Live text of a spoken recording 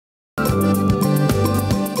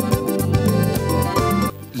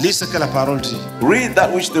Lis ce que la parole dit. Read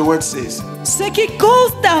that which the word says. Ce qui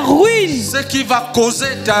cause ta ruine. Ce qui va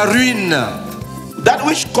causer ta ruine. That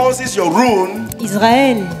which causes your ruin.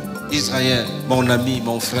 Israël. Israël, mon ami,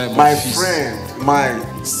 mon frère, mon my fils. friend,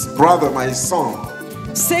 my brother, my son.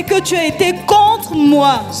 C'est que tu as été contre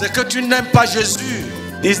moi. C'est que tu n'aimes pas Jésus.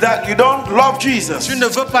 Is that you don't love Jesus. Tu ne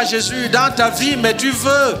veux pas Jésus dans ta vie, mais tu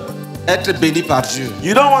veux être béni par Dieu.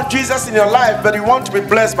 You don't want Jesus in your life, but you want to be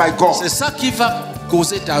blessed by God. C'est ça qui va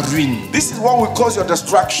causer ta ruine. This is what will cause your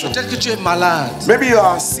destruction. Peut-être que tu es malade. Maybe you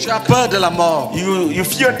are sick. Tu as peur de la mort. You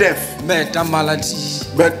fear death. Mais ta maladie,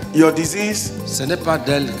 But your disease, ce n'est pas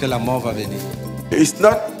d'elle que la mort va venir. it's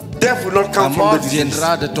not, death will not La come mort from the disease.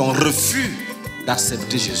 viendra de ton refus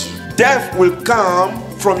d'accepter Jésus. Death will come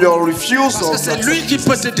from your refusal. Parce que c'est lui qui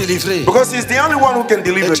peut te délivrer. Because he's the only one who can Et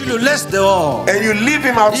deliver tu you. le laisses dehors. And you leave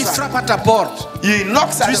him Il outside. frappe à ta porte. He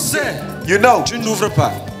knocks at Tu the sais. door. You know. Tu n'ouvres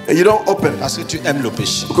pas And you don't open. parce que tu aimes le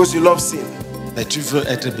péché. Because you love sin. Mais tu veux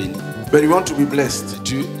être béni. But you want to be blessed.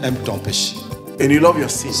 Tu aimes ton péché. And you love your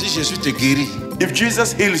sin. Si Jésus te guérit, If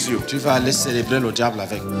Jesus heals you, tu vas aller célébrer le diable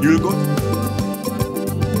avec. you'll go.